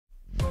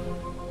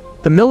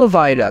The Millau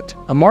Viaduct,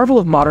 a marvel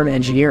of modern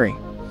engineering,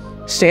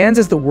 stands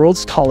as the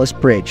world's tallest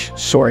bridge,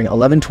 soaring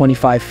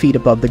 1125 feet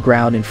above the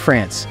ground in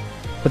France.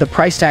 With a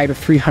price tag of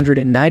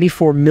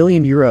 394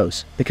 million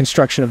euros, the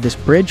construction of this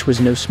bridge was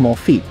no small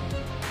feat.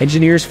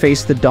 Engineers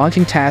faced the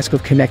daunting task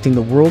of connecting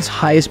the world's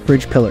highest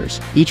bridge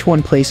pillars, each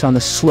one placed on the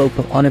slope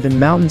of uneven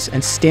mountains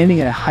and standing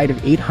at a height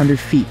of 800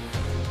 feet.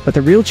 But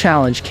the real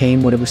challenge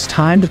came when it was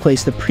time to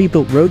place the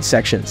pre-built road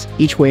sections,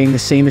 each weighing the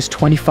same as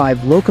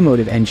 25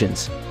 locomotive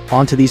engines,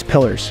 onto these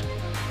pillars.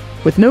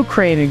 With no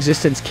crane in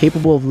existence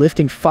capable of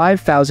lifting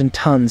 5,000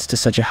 tons to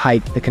such a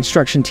height, the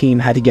construction team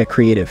had to get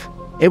creative.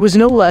 It was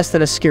no less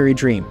than a scary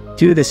dream.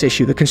 Due to this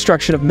issue, the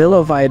construction of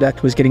Millau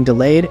Viaduct was getting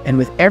delayed, and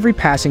with every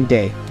passing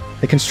day,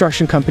 the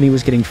construction company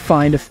was getting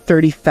fined of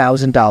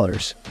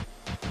 $30,000.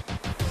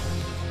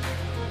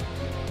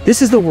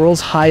 This is the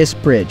world's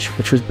highest bridge,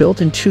 which was built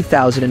in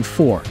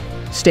 2004,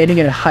 standing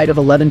at a height of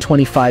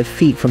 1125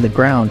 feet from the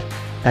ground.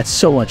 That's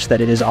so much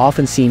that it is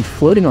often seen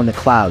floating on the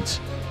clouds.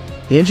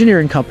 The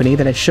engineering company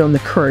that had shown the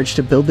courage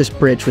to build this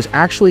bridge was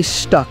actually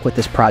stuck with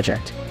this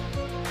project.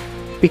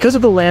 Because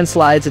of the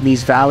landslides in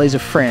these valleys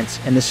of France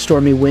and the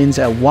stormy winds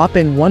at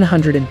whopping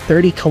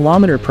 130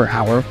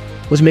 km/h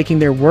was making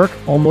their work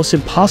almost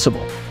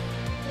impossible.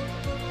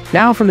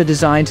 Now, from the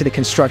design to the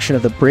construction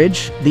of the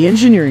bridge, the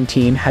engineering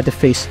team had to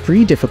face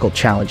three difficult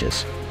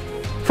challenges.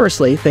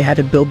 Firstly, they had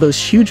to build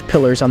those huge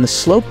pillars on the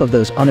slope of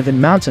those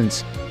uneven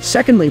mountains.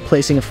 Secondly,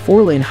 placing a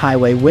 4-lane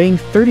highway weighing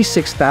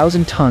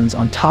 36,000 tons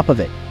on top of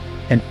it.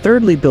 And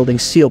thirdly, building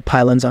steel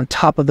pylons on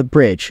top of the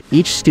bridge.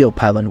 Each steel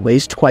pylon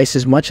weighs twice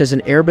as much as an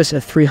Airbus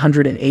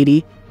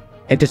A380.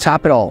 And to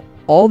top it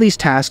all these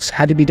tasks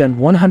had to be done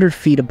 100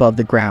 feet above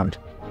the ground.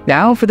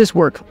 Now, for this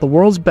work, the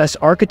world's best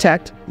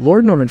architect,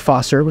 Lord Norman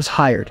Foster, was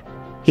hired.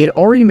 He had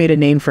already made a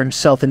name for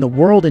himself in the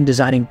world in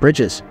designing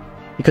bridges,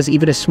 because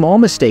even a small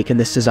mistake in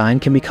this design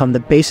can become the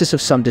basis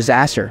of some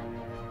disaster.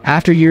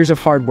 After years of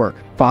hard work,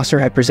 Foster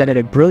had presented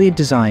a brilliant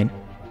design.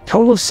 A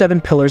total of 7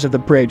 pillars of the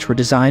bridge were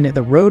designed, and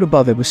the road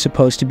above it was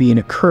supposed to be in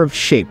a curved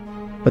shape.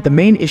 But the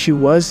main issue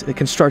was the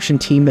construction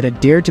team that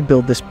had dared to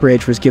build this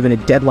bridge was given a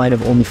deadline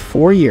of only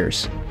 4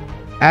 years.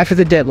 After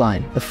the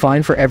deadline, the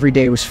fine for every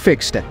day was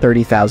fixed at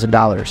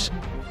 $30,000.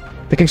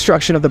 The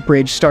construction of the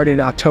bridge started in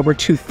October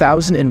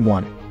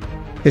 2001.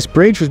 This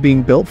bridge was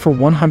being built for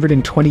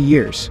 120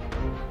 years.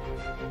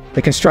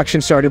 The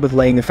construction started with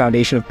laying the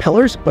foundation of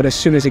pillars, but as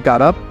soon as it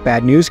got up,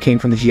 bad news came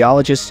from the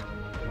geologists.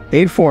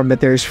 They informed that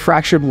there is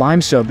fractured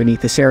limestone beneath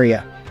this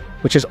area,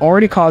 which has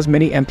already caused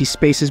many empty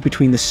spaces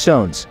between the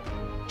stones.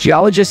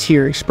 Geologists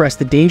here expressed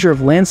the danger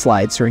of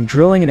landslides during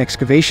drilling and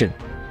excavation.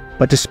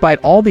 But despite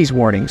all these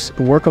warnings,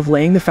 the work of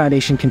laying the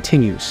foundation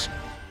continues.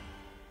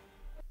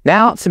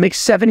 Now, to make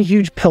 7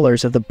 huge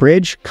pillars of the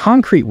bridge,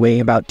 concrete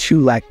weighing about 2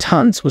 lakh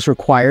tons was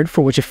required,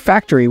 for which a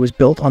factory was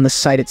built on the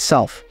site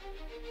itself.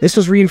 This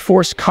was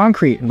reinforced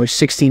concrete in which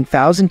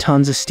 16,000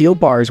 tons of steel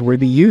bars were to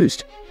be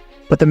used.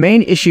 But the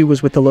main issue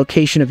was with the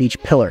location of each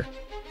pillar.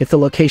 If the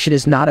location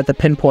is not at the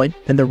pinpoint,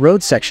 then the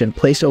road section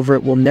placed over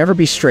it will never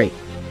be straight.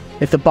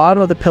 If the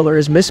bottom of the pillar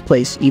is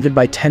misplaced even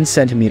by 10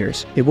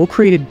 centimeters, it will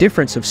create a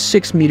difference of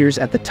 6 meters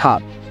at the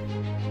top.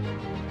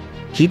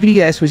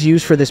 GPS was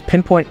used for this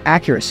pinpoint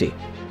accuracy.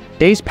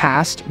 Days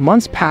passed,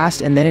 months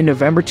passed, and then in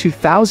November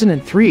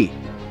 2003,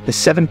 the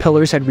 7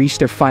 pillars had reached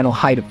their final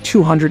height of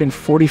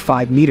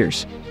 245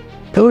 meters.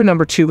 Pillar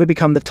number 2 had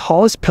become the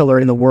tallest pillar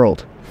in the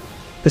world.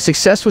 The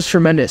success was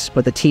tremendous,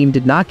 but the team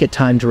did not get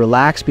time to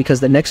relax because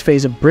the next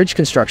phase of bridge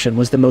construction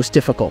was the most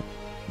difficult.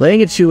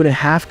 Laying a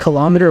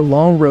 2.5-kilometer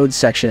long road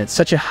section at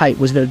such a height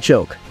was no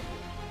joke.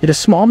 Yet a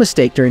small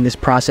mistake during this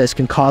process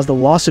can cause the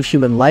loss of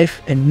human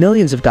life and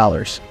millions of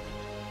dollars.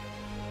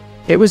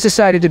 It was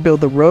decided to build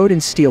the road in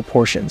steel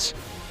portions.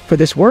 For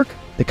this work,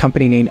 the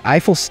company named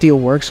Eiffel Steel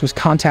Works was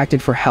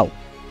contacted for help.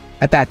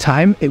 At that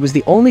time, it was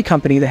the only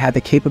company that had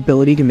the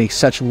capability to make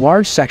such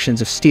large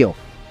sections of steel.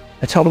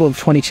 A total of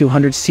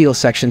 2,200 steel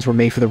sections were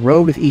made for the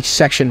road, with each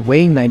section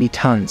weighing 90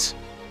 tons.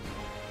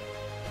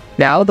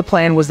 Now, the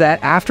plan was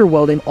that after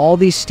welding all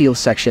these steel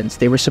sections,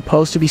 they were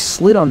supposed to be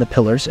slid on the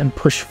pillars and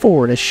pushed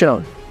forward as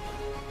shown.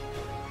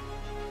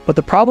 But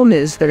the problem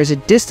is, there is a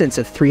distance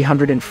of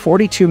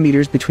 342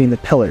 meters between the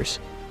pillars.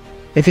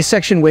 If a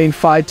section weighing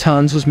 5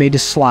 tons was made to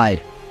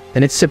slide,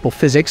 then it's simple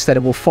physics that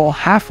it will fall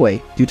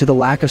halfway due to the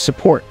lack of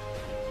support.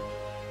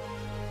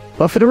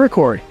 But for the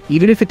record,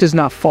 even if it does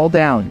not fall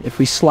down, if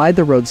we slide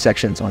the road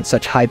sections on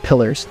such high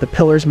pillars, the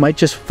pillars might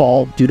just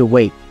fall due to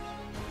weight.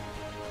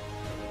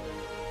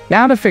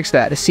 Now, to fix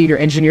that, a senior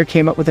engineer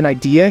came up with an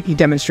idea. He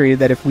demonstrated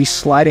that if we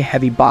slide a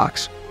heavy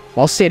box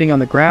while standing on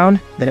the ground,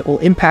 then it will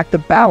impact the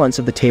balance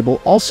of the table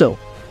also.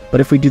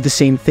 But if we do the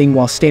same thing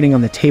while standing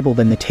on the table,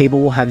 then the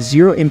table will have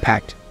 0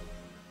 impact.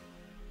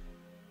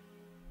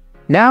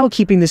 Now,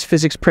 keeping this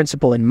physics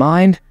principle in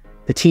mind,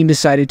 the team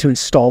decided to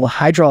install a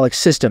hydraulic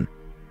system,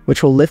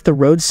 which will lift the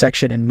road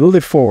section and move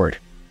it forward.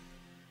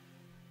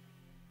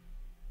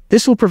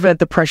 This will prevent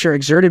the pressure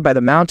exerted by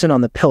the mountain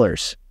on the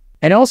pillars,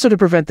 and also to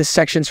prevent the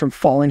sections from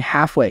falling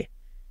halfway.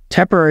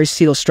 Temporary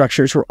steel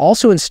structures were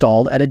also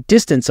installed at a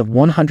distance of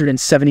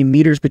 170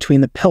 meters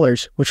between the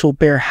pillars, which will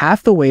bear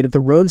half the weight of the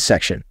road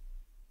section.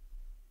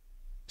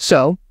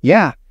 So,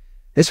 yeah,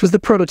 this was the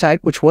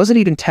prototype, which wasn't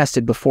even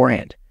tested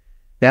beforehand.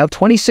 Now,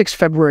 26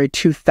 February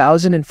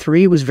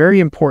 2003 was very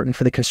important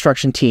for the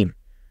construction team.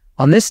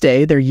 On this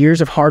day, their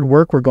years of hard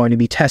work were going to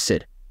be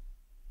tested.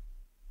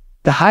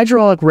 The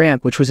hydraulic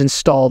ramp which was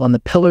installed on the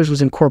pillars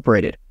was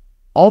incorporated.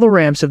 All the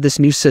ramps of this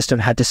new system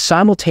had to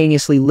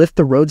simultaneously lift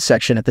the road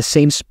section at the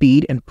same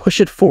speed and push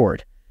it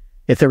forward.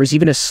 If there was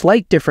even a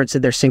slight difference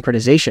in their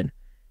synchronization,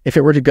 if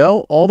it were to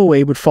go, all the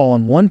weight would fall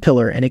on one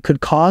pillar and it could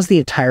cause the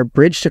entire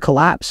bridge to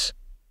collapse.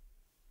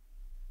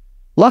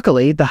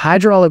 Luckily, the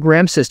hydraulic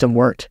ramp system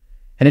worked,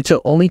 and it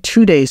took only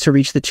 2 days to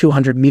reach the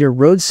 200-meter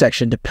road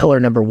section to pillar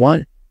number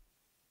 1.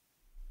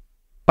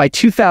 By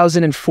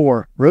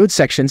 2004, road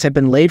sections had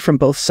been laid from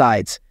both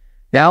sides.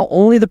 Now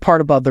only the part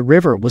above the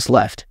river was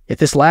left. If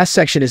this last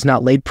section is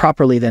not laid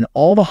properly, then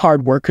all the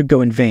hard work could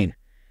go in vain.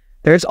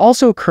 There is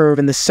also a curve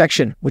in this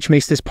section, which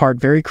makes this part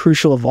very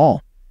crucial of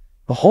all.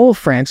 The whole of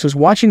France was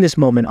watching this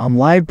moment on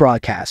live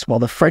broadcast, while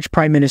the French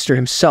Prime Minister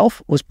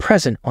himself was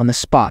present on the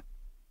spot.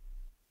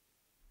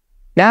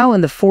 Now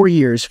in the 4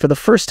 years, for the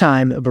first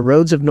time, the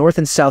roads of north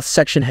and south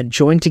section had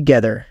joined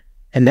together,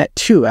 and that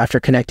too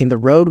after connecting the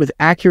road with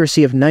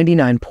accuracy of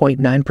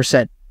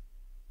 99.9%.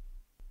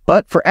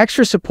 But for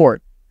extra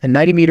support, a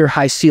 90-meter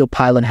high steel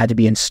pylon had to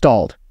be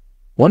installed.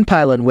 One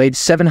pylon weighed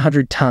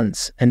 700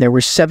 tons, and there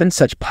were 7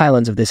 such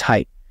pylons of this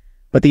height.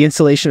 But the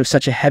installation of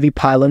such a heavy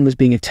pylon was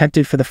being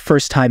attempted for the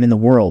first time in the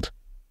world.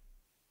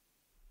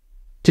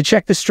 To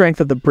check the strength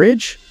of the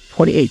bridge,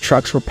 28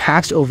 trucks were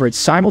passed over it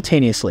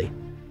simultaneously.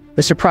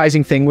 The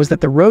surprising thing was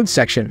that the road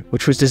section,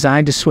 which was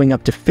designed to swing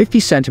up to 50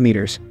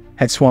 centimeters,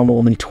 had swung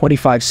only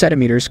 25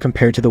 centimeters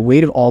compared to the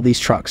weight of all these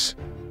trucks.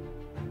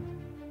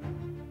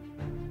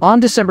 On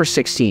December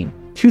 16,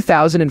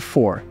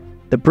 2004,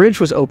 the bridge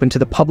was opened to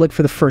the public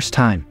for the first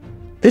time.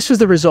 This was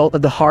the result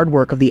of the hard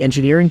work of the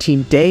engineering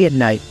team day and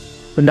night,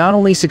 who not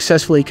only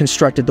successfully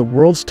constructed the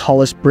world's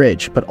tallest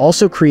bridge, but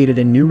also created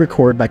a new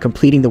record by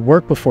completing the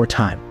work before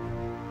time.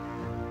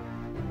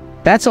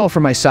 That's all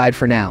from my side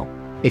for now.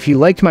 If you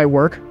liked my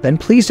work, then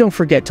please don't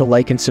forget to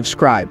like and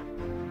subscribe.